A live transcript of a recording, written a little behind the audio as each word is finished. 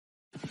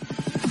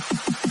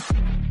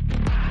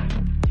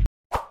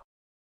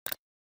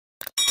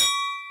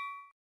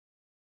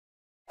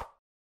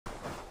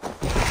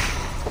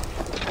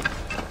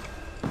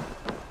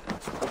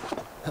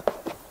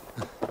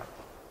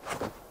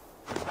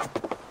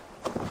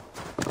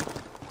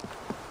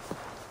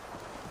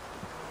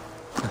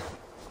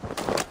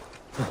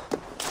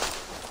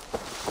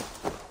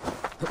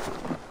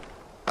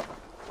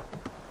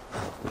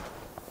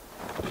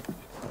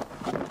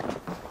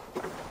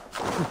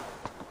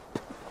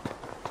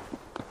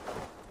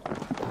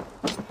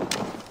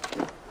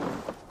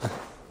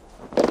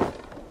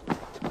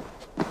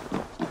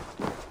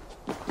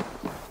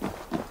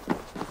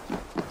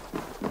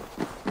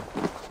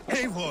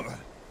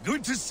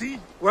see...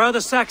 Where are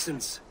the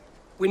Saxons?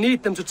 We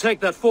need them to take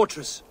that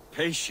fortress.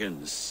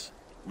 Patience.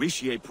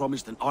 Richier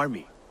promised an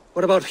army.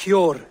 What about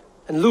Hjor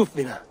and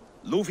Lufvina?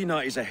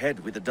 Lufvina is ahead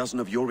with a dozen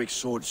of Jorik's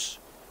swords.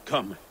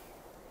 Come.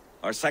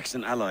 Our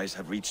Saxon allies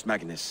have reached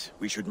Magnus.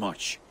 We should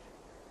march.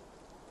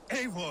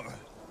 Eivor,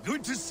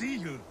 good to see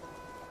you.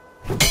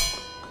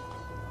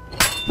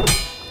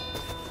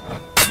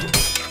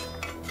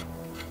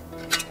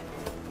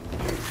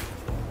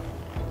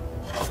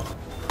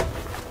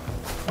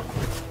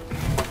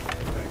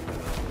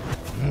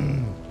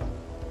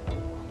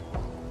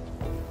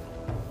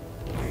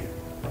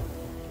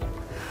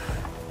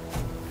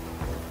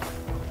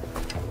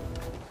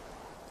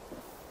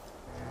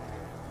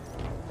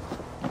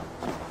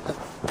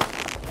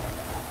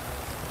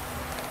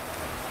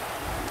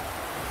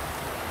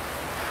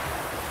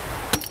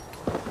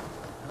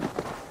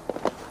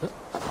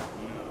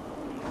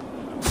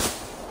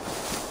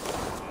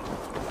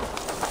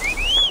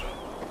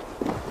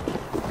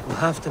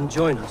 Have them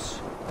join us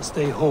and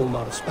stay home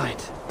out of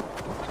spite.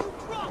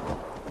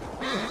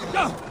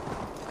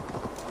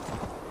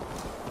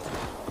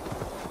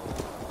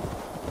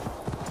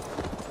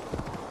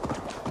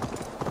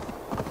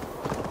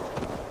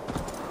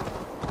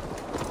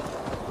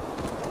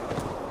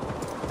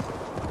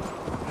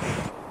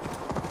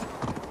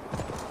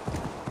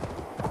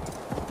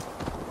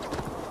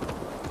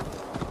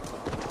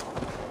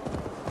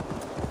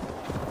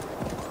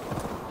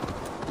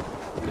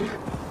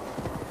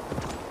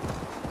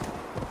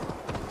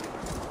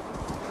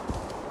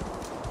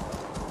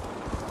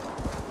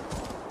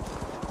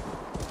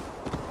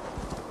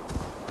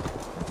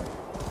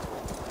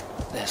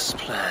 This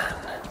plan.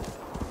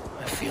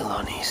 I feel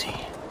uneasy.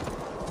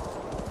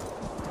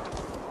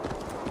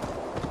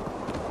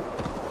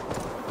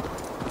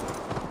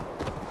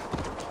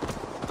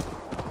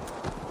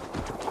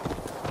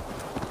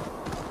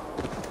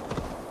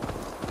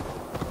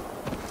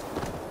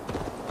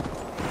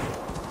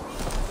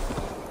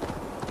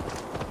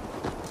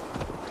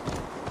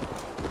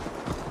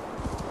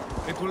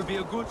 It will be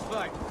a good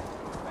fight.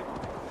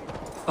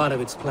 Part of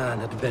its plan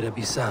had better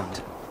be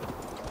sound.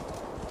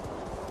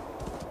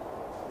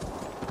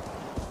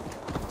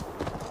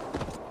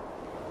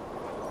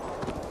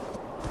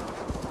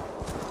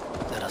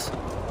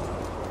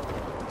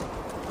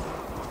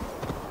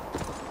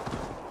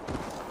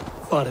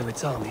 Part of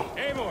its army.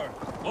 Eivor,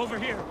 over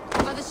here.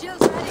 Are the shields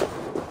ready?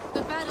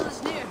 The battle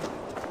is near.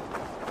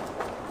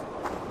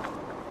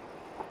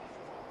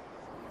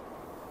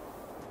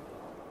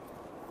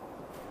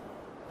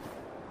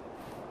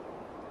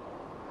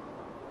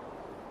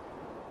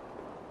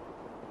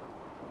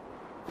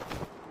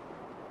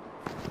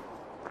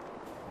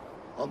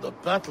 On the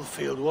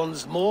battlefield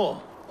once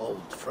more,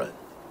 old friend.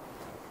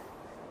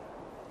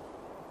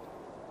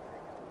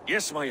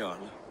 Yes, my Jarl.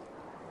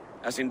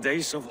 As in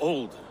days of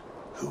old.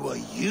 Who are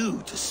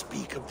you to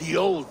speak of the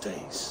old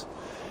days?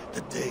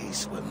 The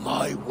days when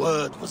my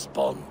word was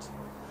bond.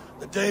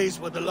 The days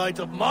when the light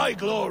of my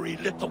glory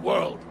lit the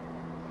world.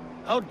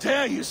 How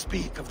dare you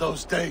speak of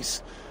those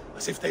days,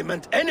 as if they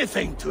meant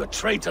anything to a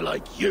traitor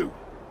like you?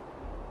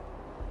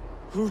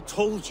 Who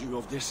told you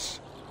of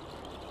this?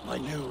 My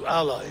new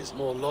ally is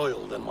more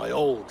loyal than my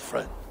old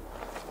friend.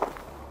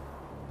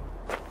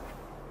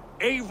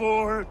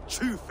 Eivor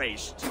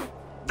Two-Faced.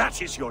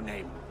 That is your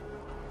name.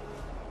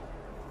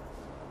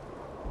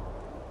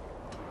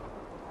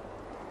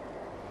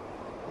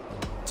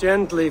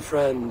 Gently,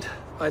 friend.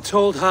 I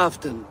told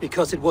Halfdan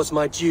because it was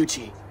my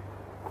duty.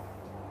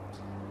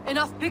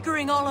 Enough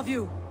bickering, all of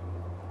you.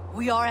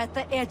 We are at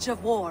the edge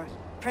of war.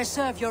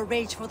 Preserve your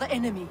rage for the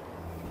enemy.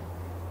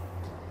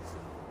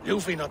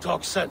 Lufvina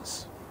talks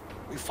sense.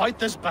 We fight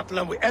this battle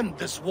and we end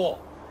this war.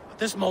 At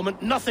this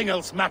moment, nothing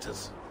else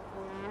matters.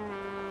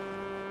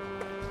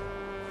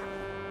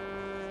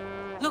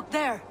 Look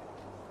there.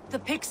 The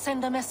pigs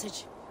send a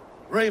message.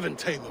 Raven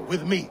Tamer,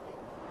 with me.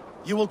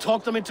 You will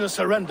talk them into a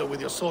surrender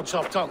with your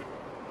sword-sharp tongue.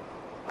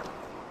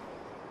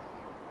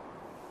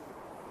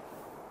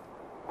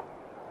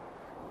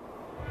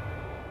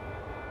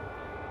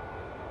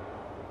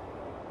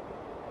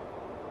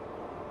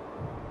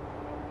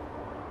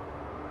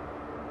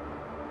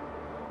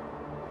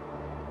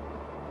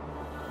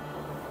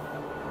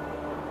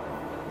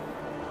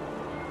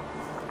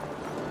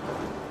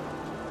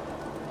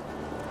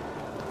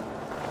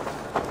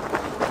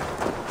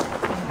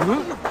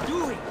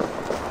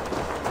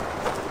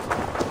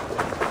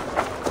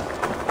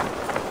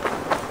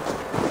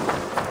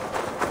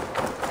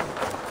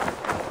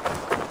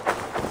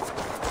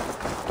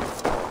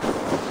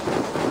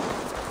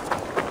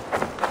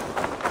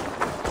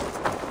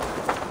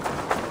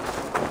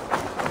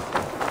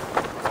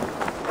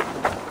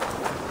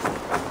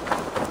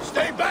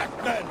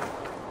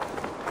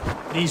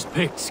 These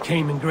Picts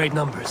came in great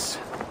numbers.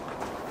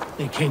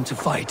 They came to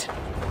fight.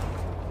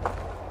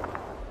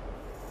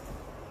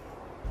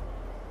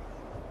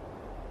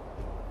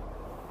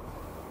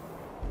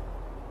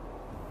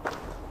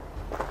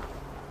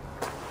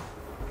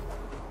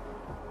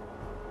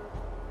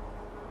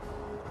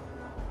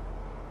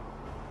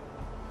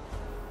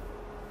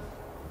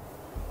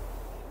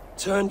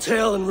 Turn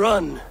tail and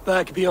run,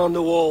 back beyond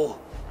the wall.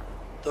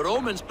 The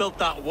Romans built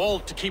that wall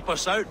to keep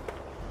us out.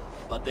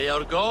 But they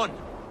are gone,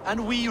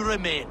 and we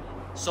remain.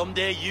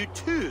 Someday you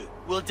too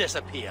will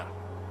disappear.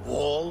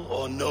 Wall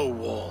or no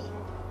wall,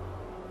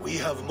 we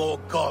have more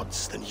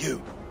gods than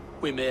you.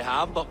 We may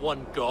have but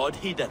one god,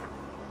 Heathen.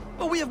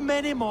 But we have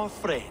many more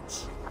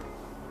friends.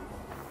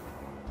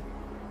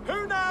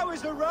 Who now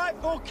is the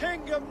rightful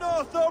king of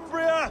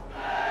Northumbria?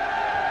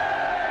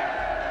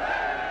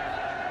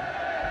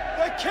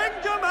 The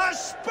kingdom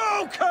has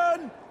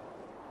spoken!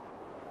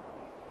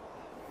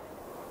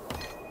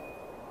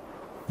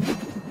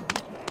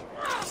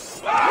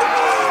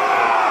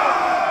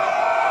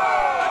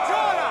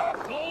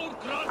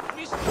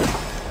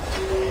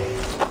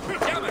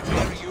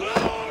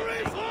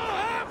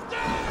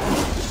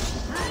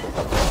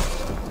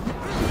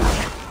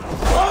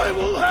 I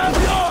will have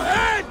your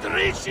head,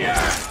 Ricia!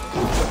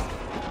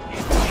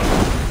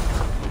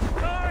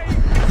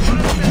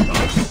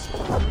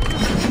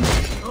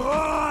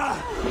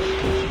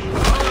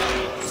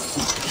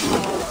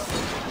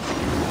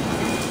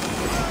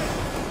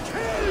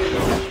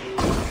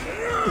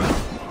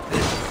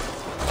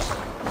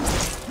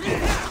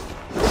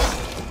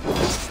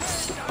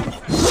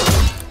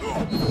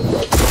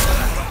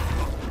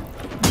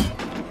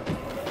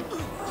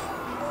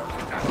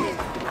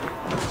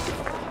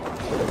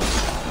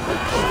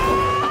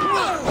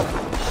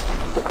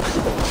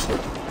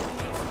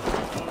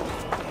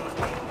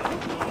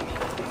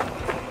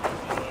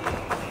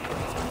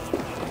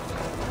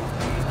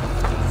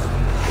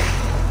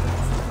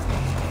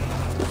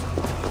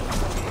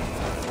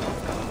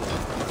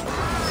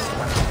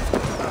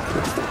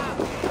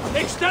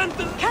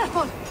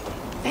 Careful!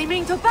 They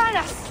mean to ban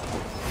us!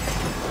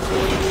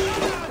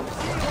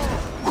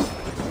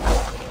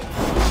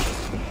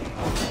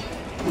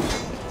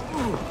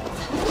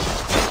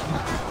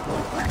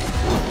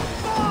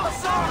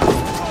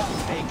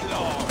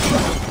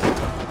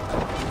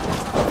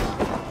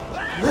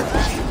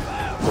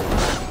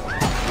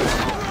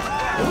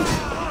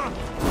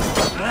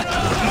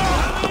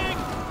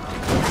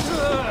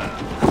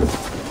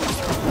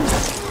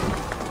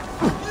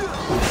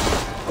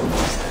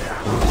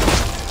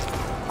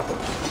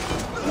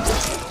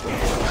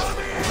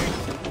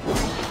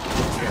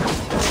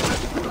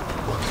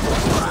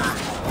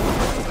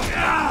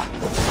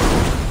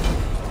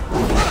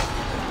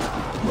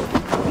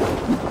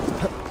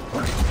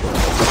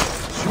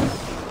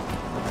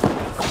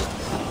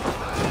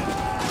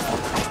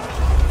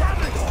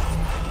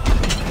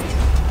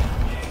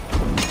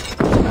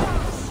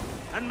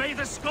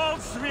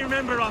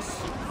 Remember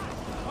us!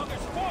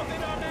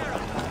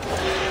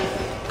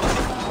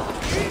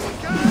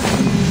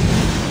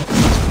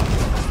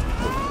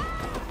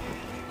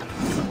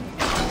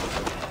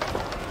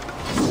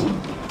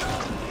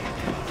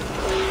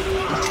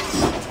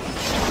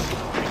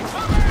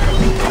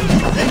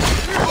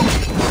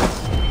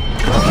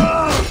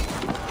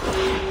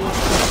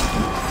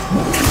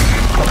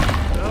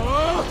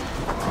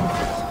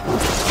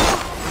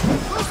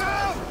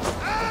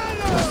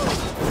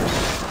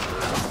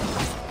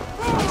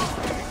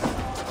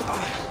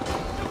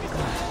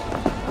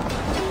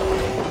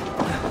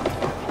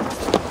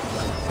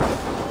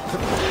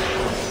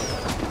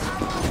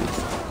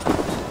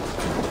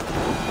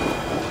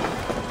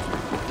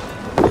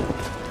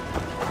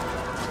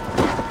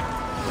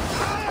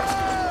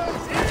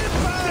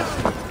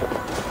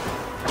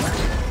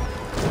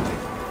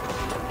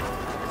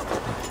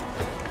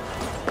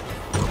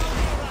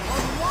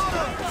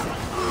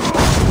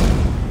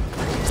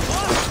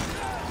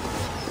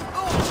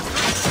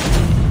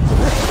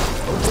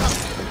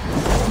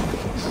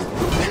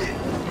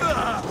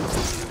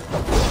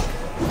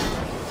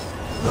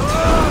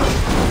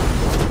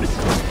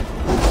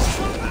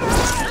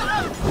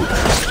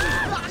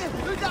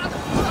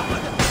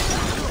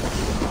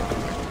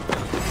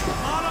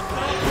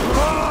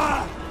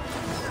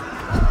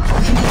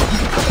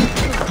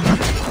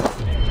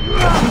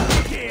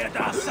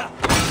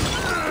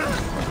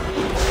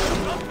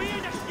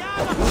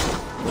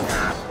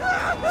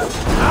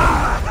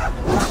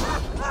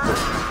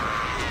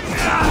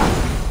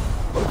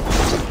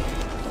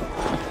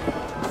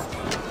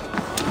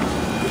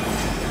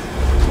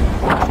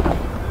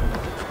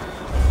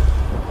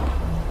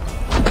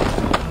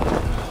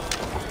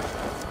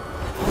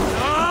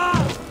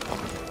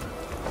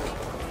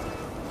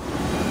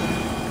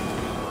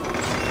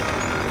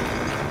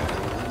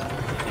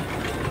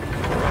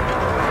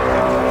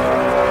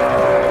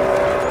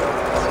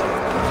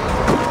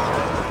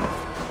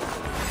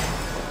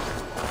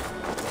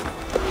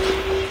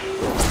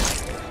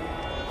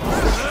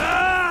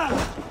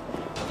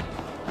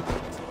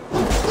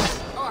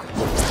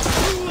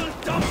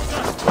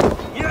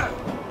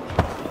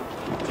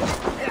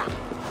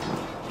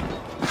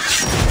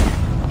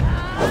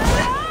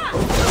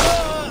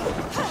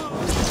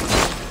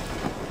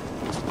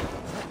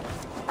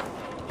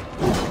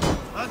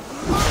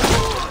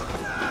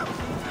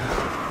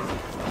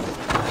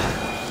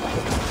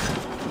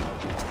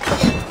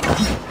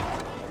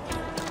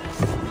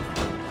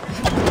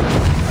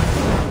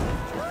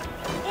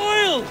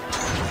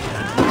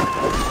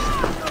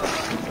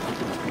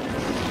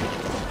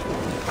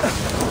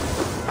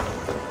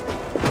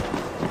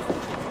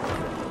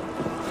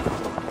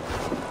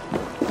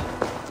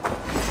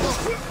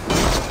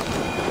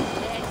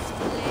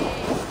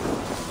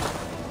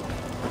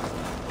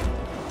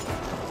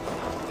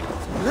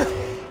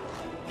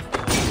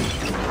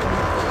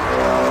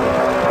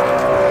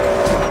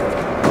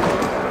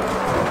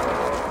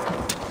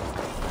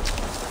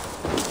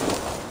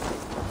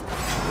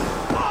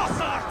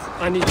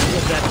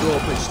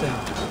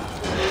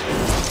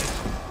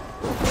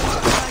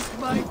 Like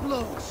my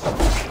blows.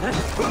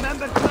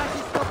 Remember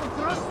Class's double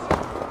thrust?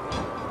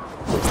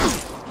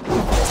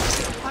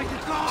 Like a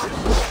god!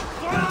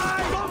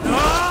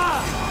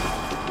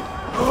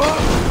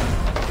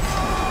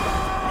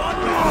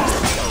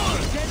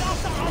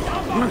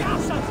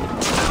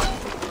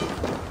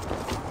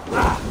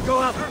 Go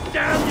up!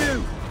 Damn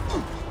you!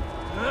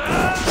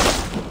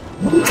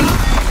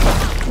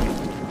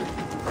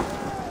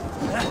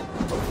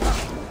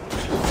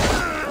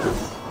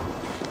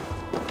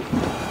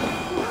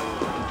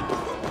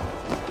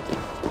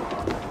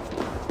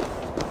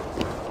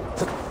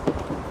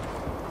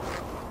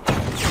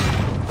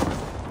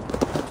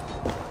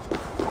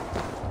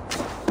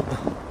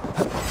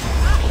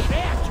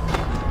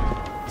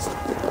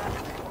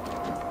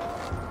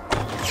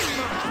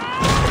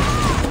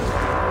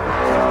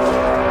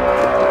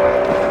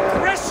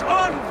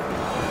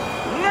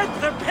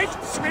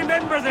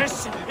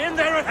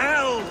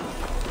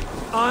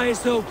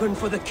 Eyes open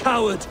for the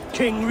coward,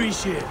 King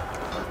Rishir.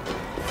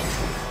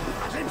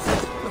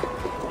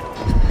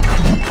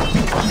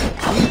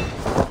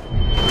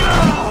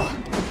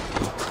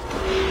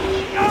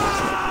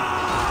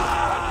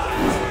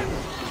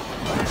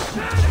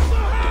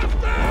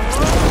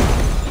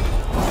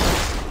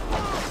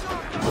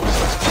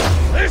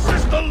 This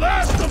is the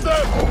last of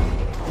them!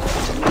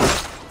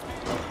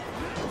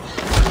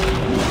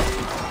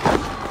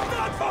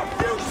 Not for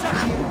you, sir!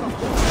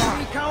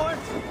 You coward!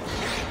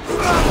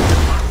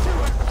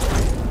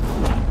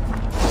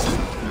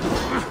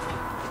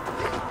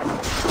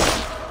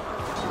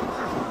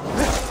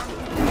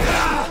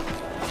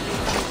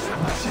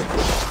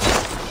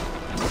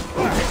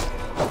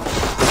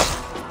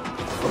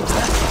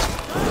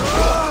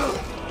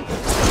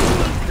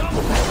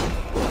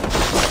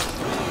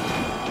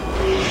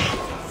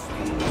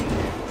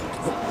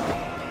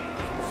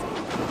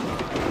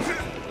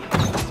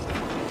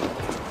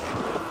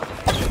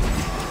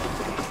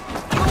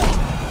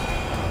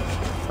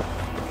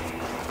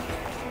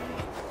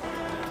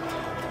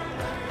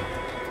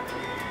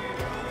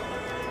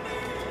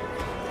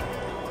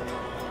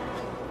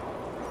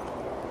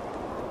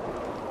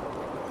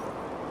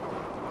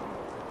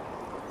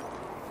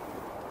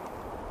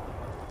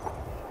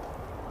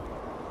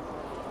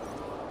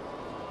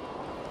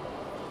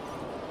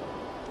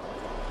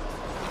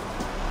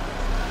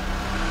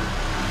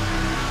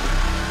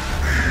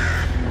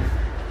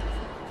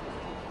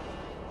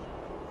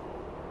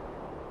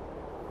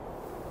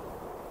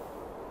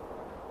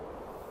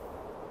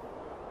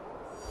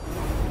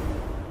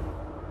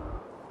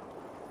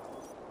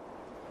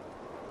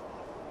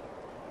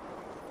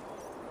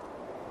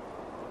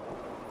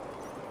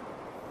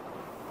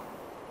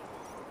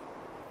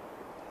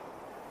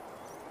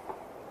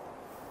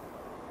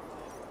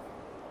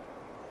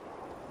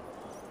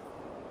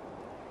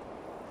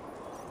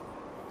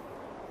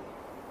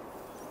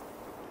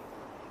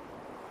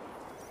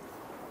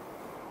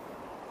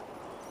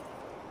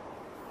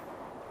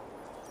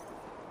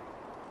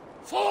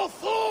 For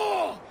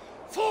Thor!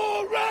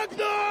 For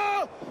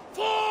Ragnar!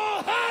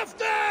 For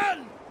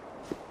Halfdan!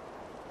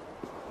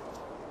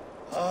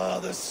 Ah,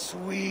 the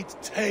sweet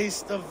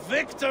taste of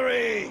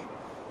victory!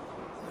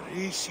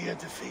 Rishia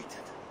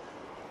defeated.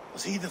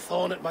 Was he the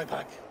thorn at my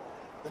back?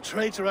 The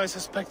traitor I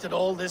suspected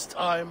all this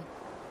time?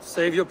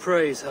 Save your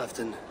praise,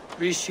 Halfdan.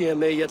 Rishir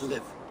may yet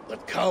live.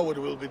 That coward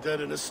will be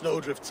dead in a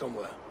snowdrift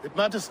somewhere. It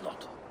matters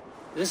not.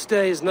 This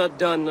day is not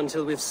done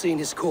until we've seen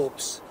his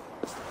corpse.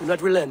 Do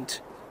not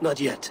relent. Not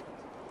yet.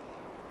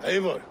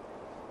 Eivor,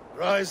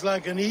 rise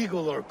like an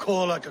eagle or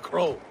caw like a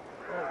crow.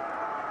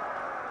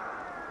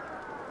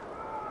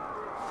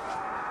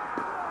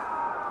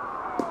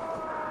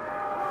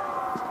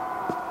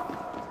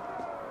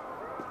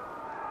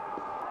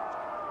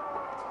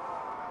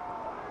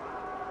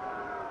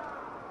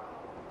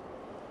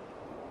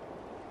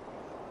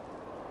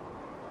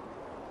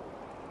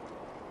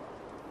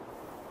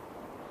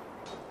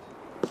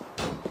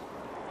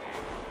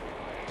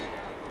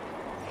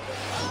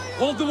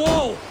 Hold the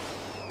wall!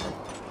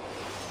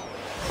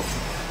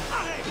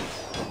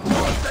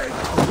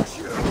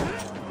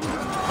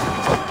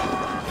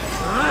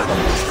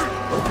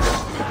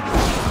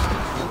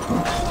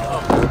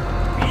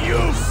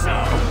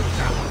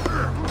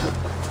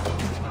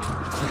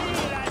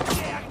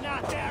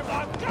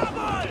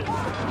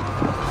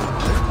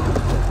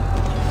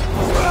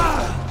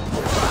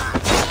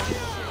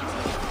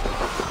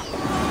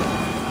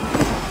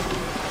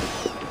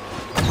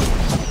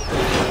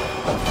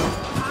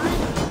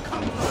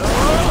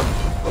 Oh!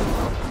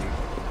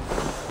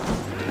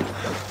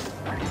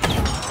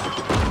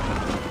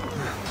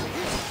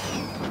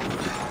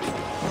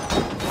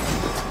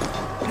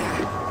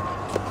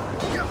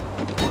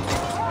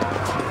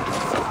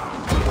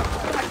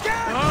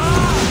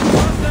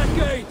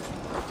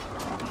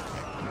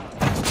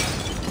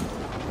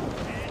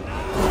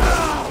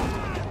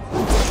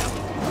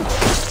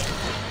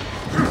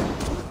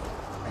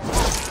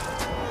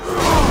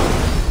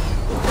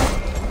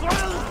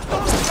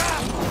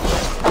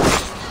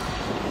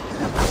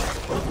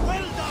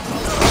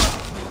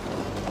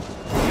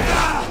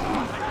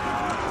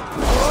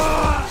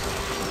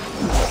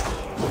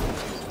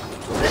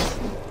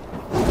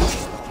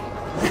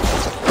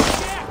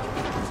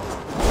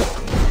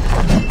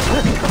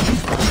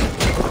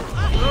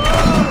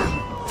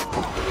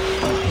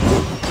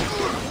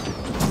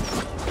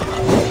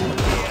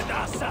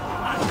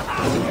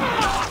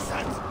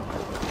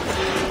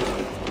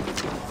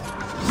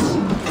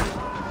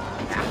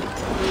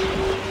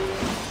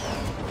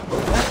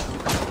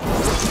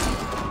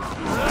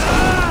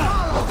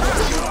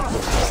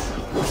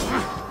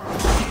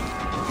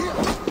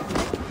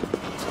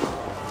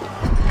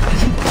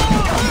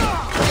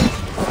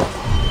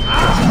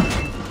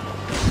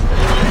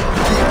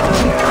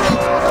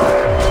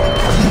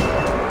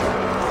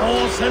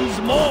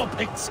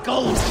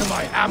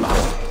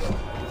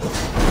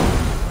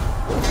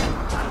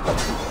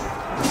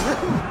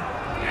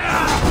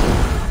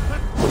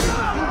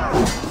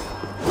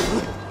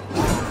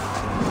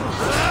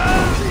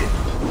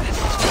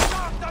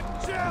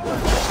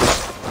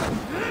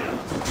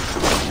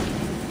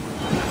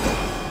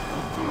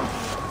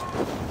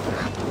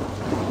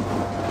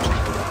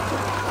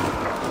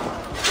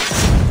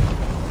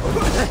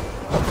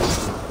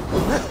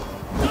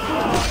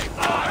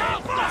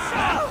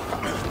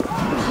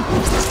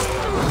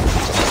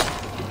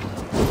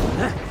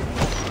 There!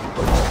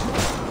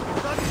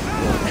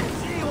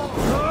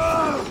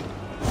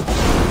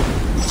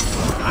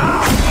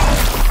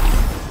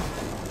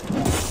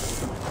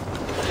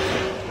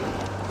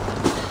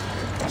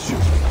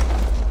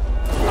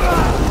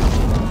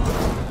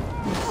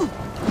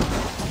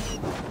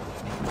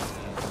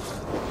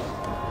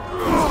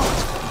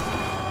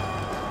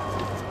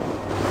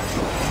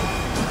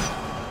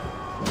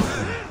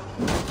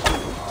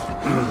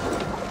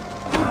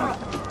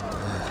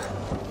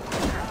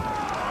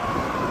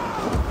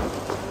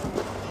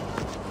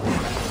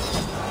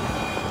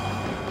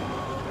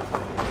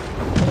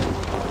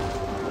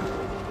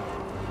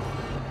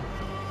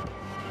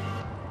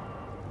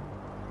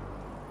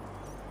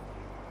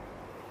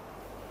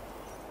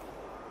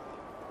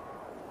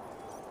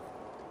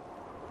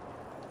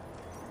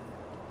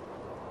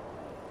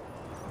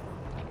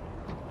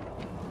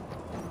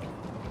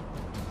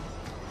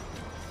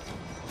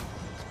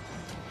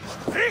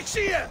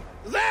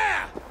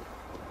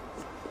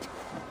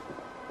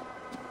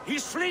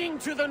 He's fleeing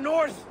to the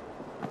north!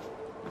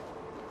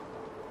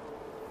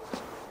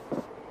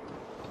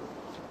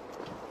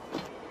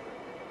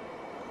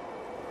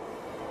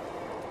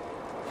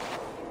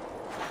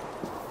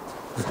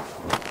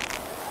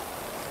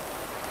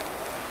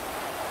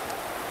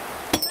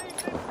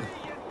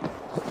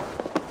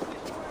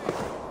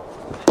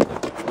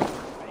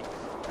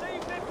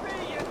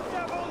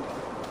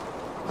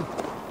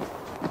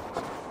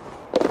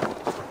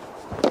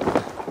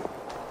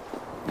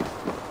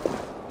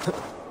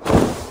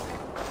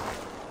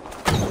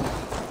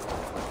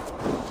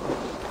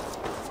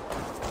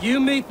 You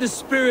meet the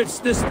spirits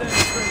this day,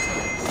 traitor.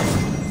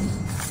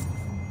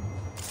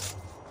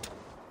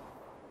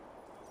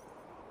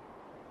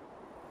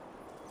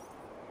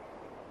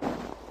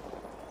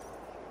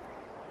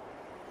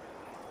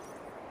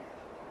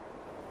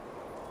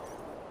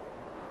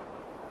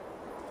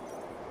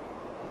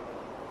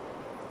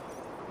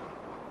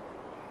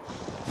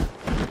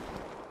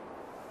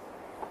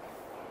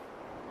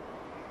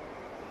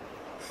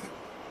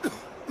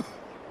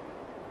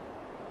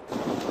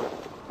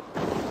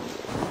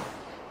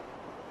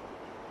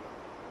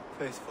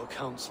 Faithful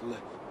counselor,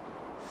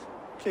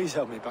 please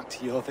help me back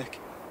to Jorvik.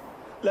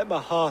 Let my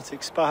heart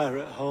expire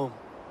at home.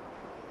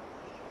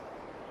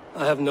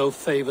 I have no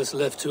favors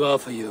left to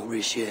offer you,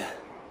 Rishir.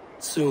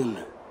 Soon,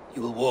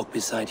 you will walk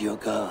beside your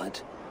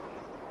guard.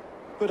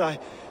 But I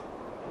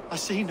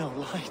see no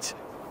light.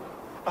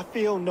 I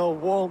feel no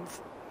warmth.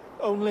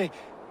 Only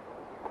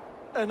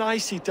an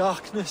icy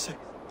darkness,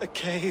 a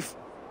cave.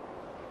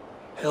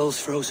 Hell's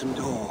frozen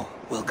door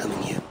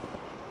welcoming you.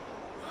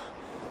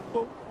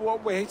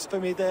 What waits for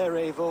me there,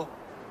 Eivor?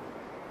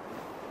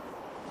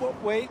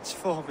 What waits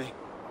for me?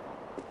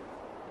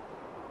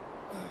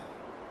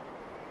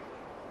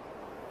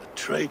 A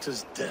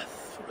traitor's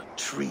death for a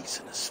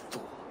treasonous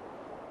fool.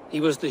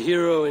 He was the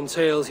hero in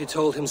tales he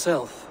told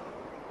himself.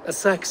 A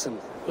Saxon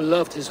who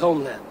loved his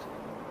homeland.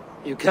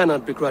 You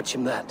cannot begrudge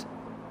him that.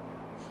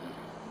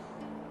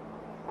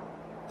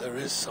 There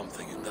is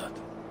something in that.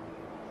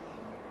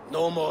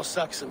 No more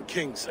Saxon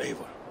kings,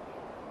 Eivor.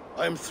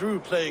 I am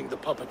through playing the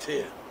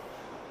puppeteer.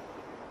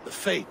 The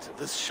fate of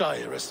this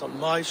Shire rests on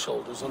my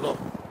shoulders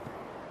alone.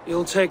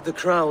 You'll take the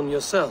crown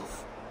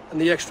yourself, and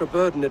the extra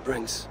burden it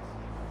brings.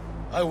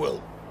 I will.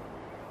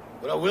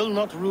 But I will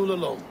not rule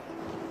alone.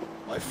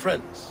 My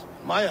friends,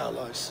 my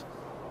allies,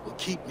 will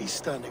keep me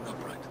standing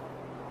upright.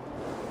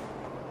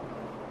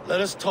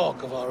 Let us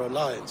talk of our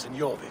alliance in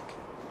Jorvik.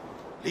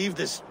 Leave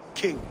this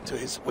king to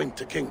his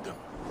winter kingdom.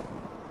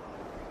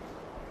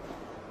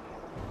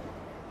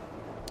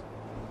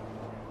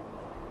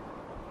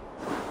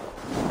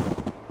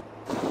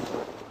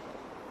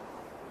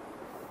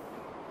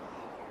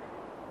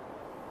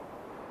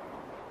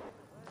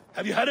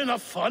 Have you had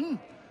enough fun?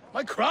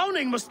 My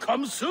crowning must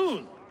come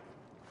soon.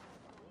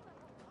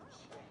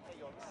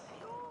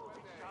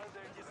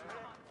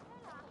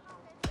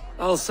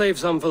 I'll save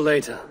some for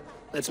later.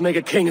 Let's make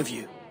a king of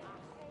you.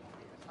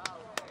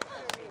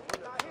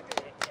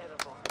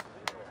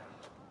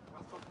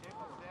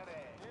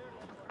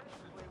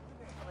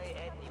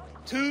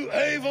 To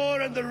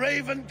Eivor and the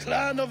Raven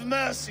clan of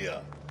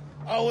Mercia,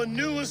 our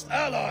newest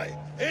ally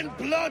in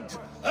blood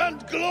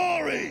and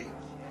glory!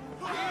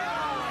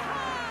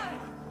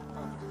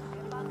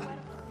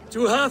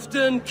 To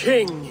Halfdan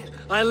King,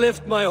 I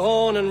lift my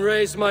horn and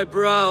raise my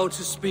brow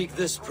to speak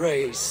this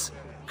praise.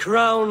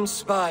 Crown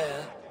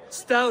spire,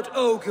 stout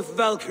oak of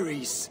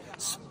Valkyries,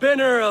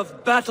 spinner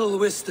of battle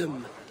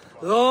wisdom,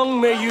 long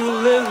may you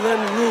live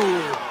and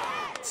rule.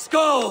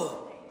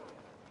 Skull!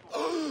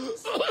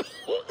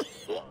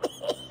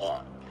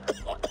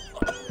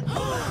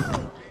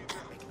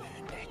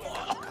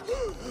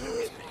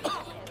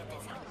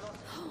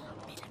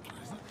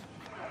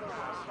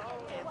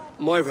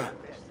 Moira,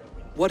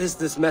 what is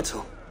this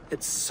metal?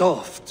 It's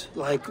soft,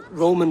 like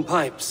Roman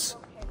pipes.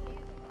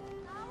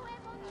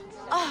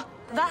 Ah,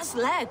 that's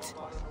lead.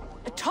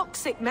 A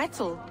toxic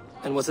metal.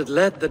 And was it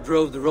lead that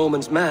drove the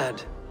Romans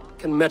mad?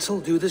 Can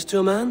metal do this to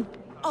a man?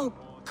 Oh,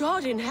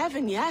 God in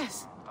heaven,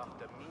 yes.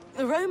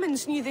 The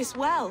Romans knew this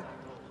well.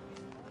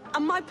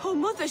 And my poor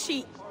mother,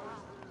 she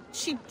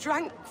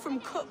drank from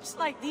cups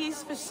like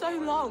these for so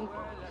long.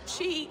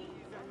 You...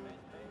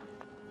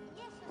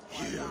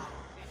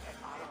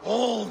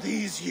 All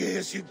these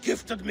years you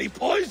gifted me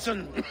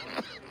poison!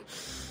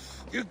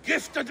 You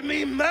gifted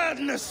me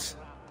madness!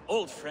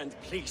 Old friend,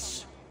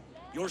 please.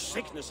 Your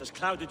sickness has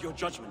clouded your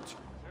judgment.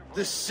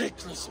 This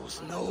sickness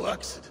was no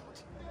accident.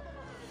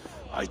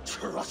 I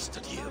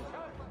trusted you.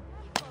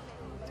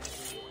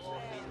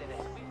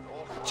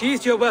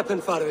 Sheath your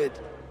weapon, Farvid.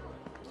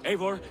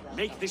 Eivor,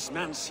 make this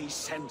man see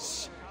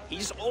sense.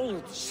 He's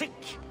old, sick,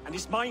 and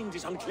his mind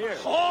is unclear.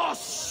 Oh,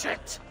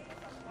 shit!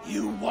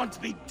 You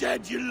want me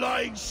dead, you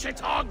lying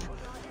shithog?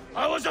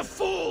 I was a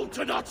fool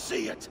to not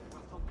see it!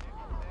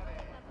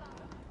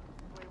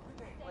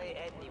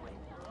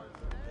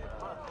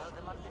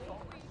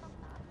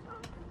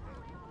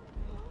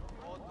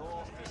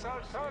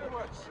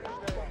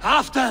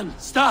 Halfdan,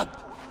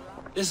 stop!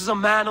 This is a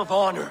man of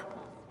honor.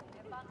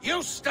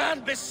 You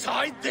stand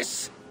beside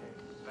this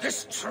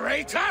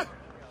traitor?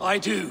 I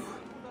do.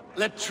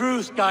 Let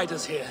truth guide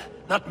us here,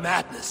 not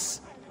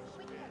madness.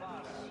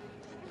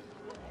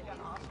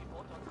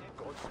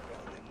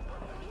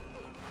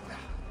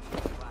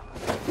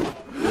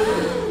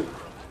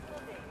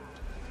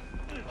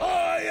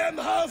 I am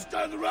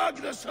Halfdan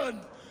Ragnarsson,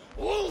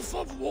 Wolf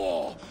of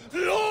War,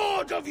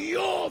 Lord of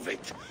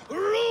Jorvik,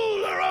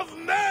 ruler of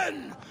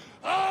men!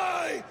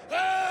 I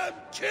am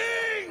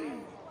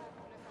king!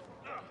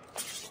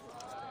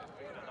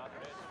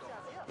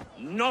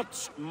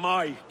 Not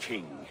my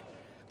king.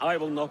 I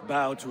will not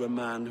bow to a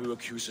man who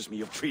accuses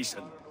me of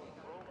treason.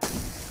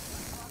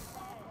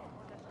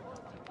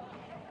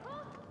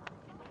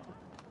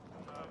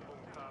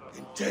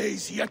 In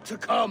days yet to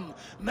come,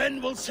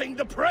 men will sing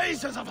the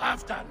praises of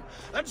Halfdan,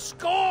 and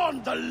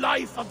scorn the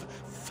life of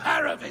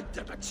Faravid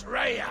the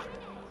betrayer.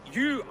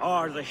 You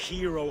are the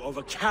hero of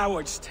a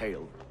coward's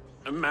tale.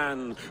 A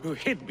man who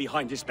hid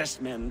behind his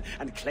best men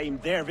and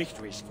claimed their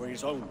victories for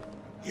his own.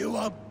 You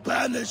are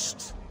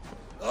banished.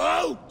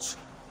 Out!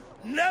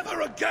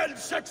 Never again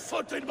set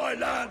foot in my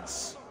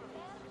lands!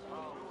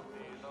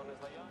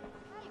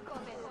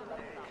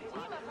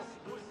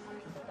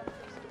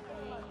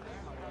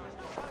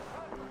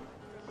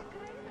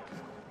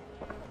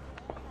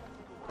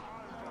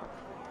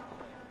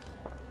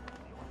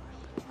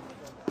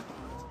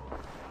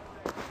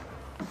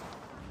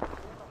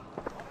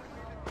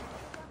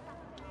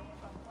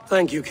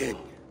 Thank you, King.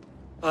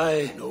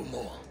 No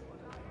more.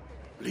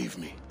 Leave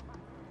me.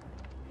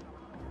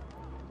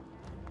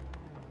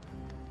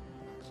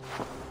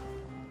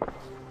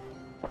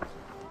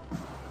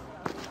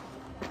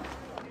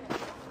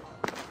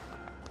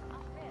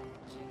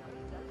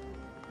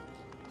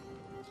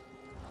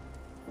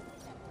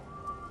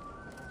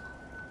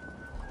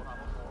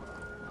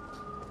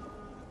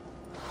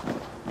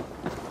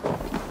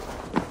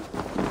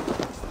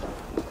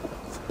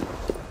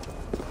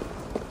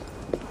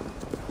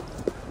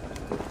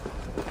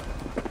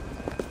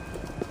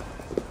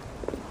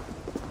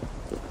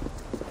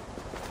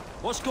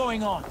 What's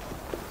going on?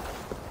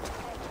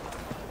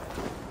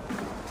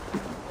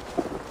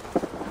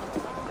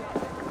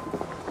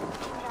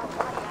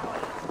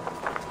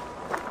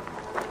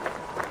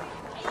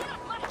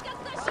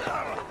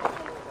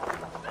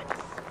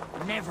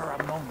 Never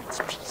a moment's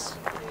peace.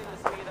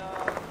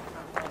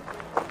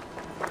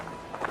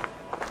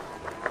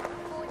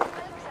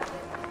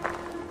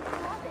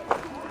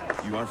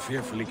 You are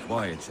fearfully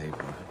quiet,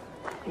 Eivor.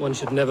 One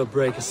should never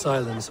break a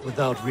silence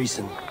without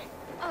reason.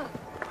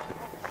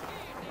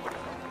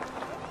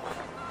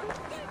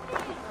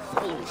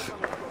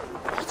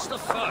 What's the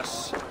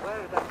fuss?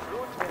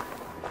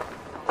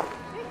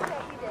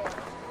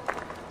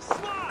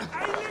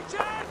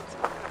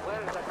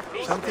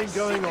 Something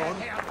going on?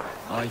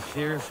 I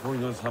fear for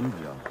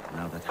Northumbria,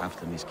 now that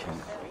Halfdan is king.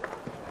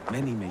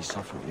 Many may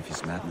suffer if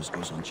his madness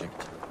goes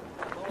unchecked.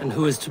 And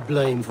who is to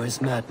blame for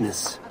his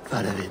madness,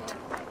 Faravid?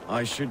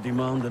 I should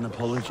demand an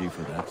apology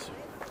for that,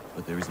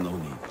 but there is no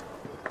need.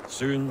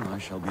 Soon I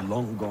shall be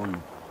long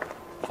gone,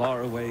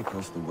 far away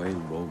across the Whale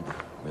Road,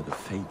 where the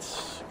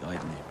fates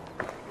guide me.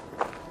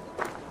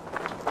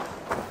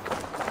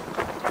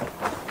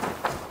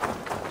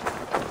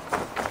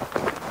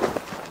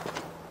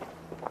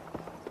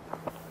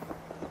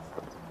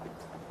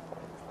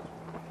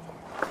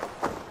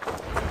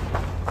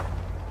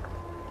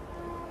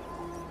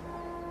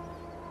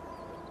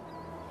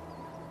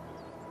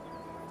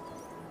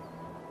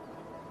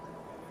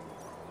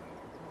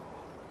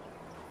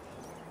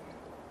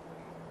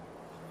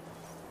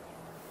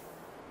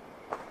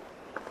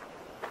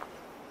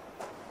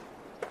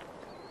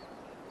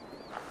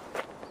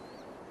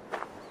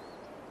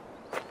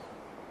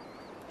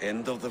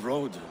 End of the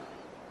road.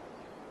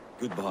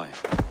 Goodbye,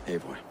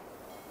 Eivor.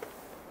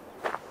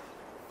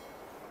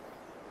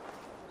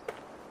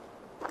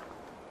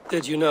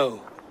 Did you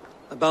know?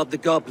 About the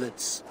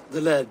goblets,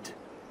 the lead.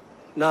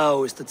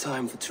 Now is the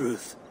time for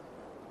truth.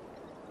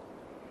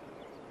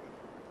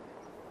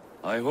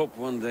 I hope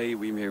one day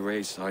we may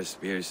raise our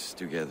spears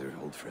together,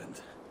 old friend.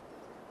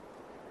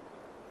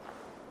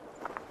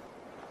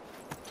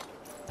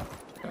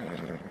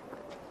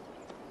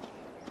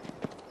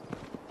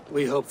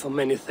 We hope for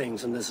many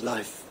things in this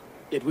life,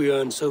 yet we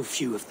earn so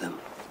few of them.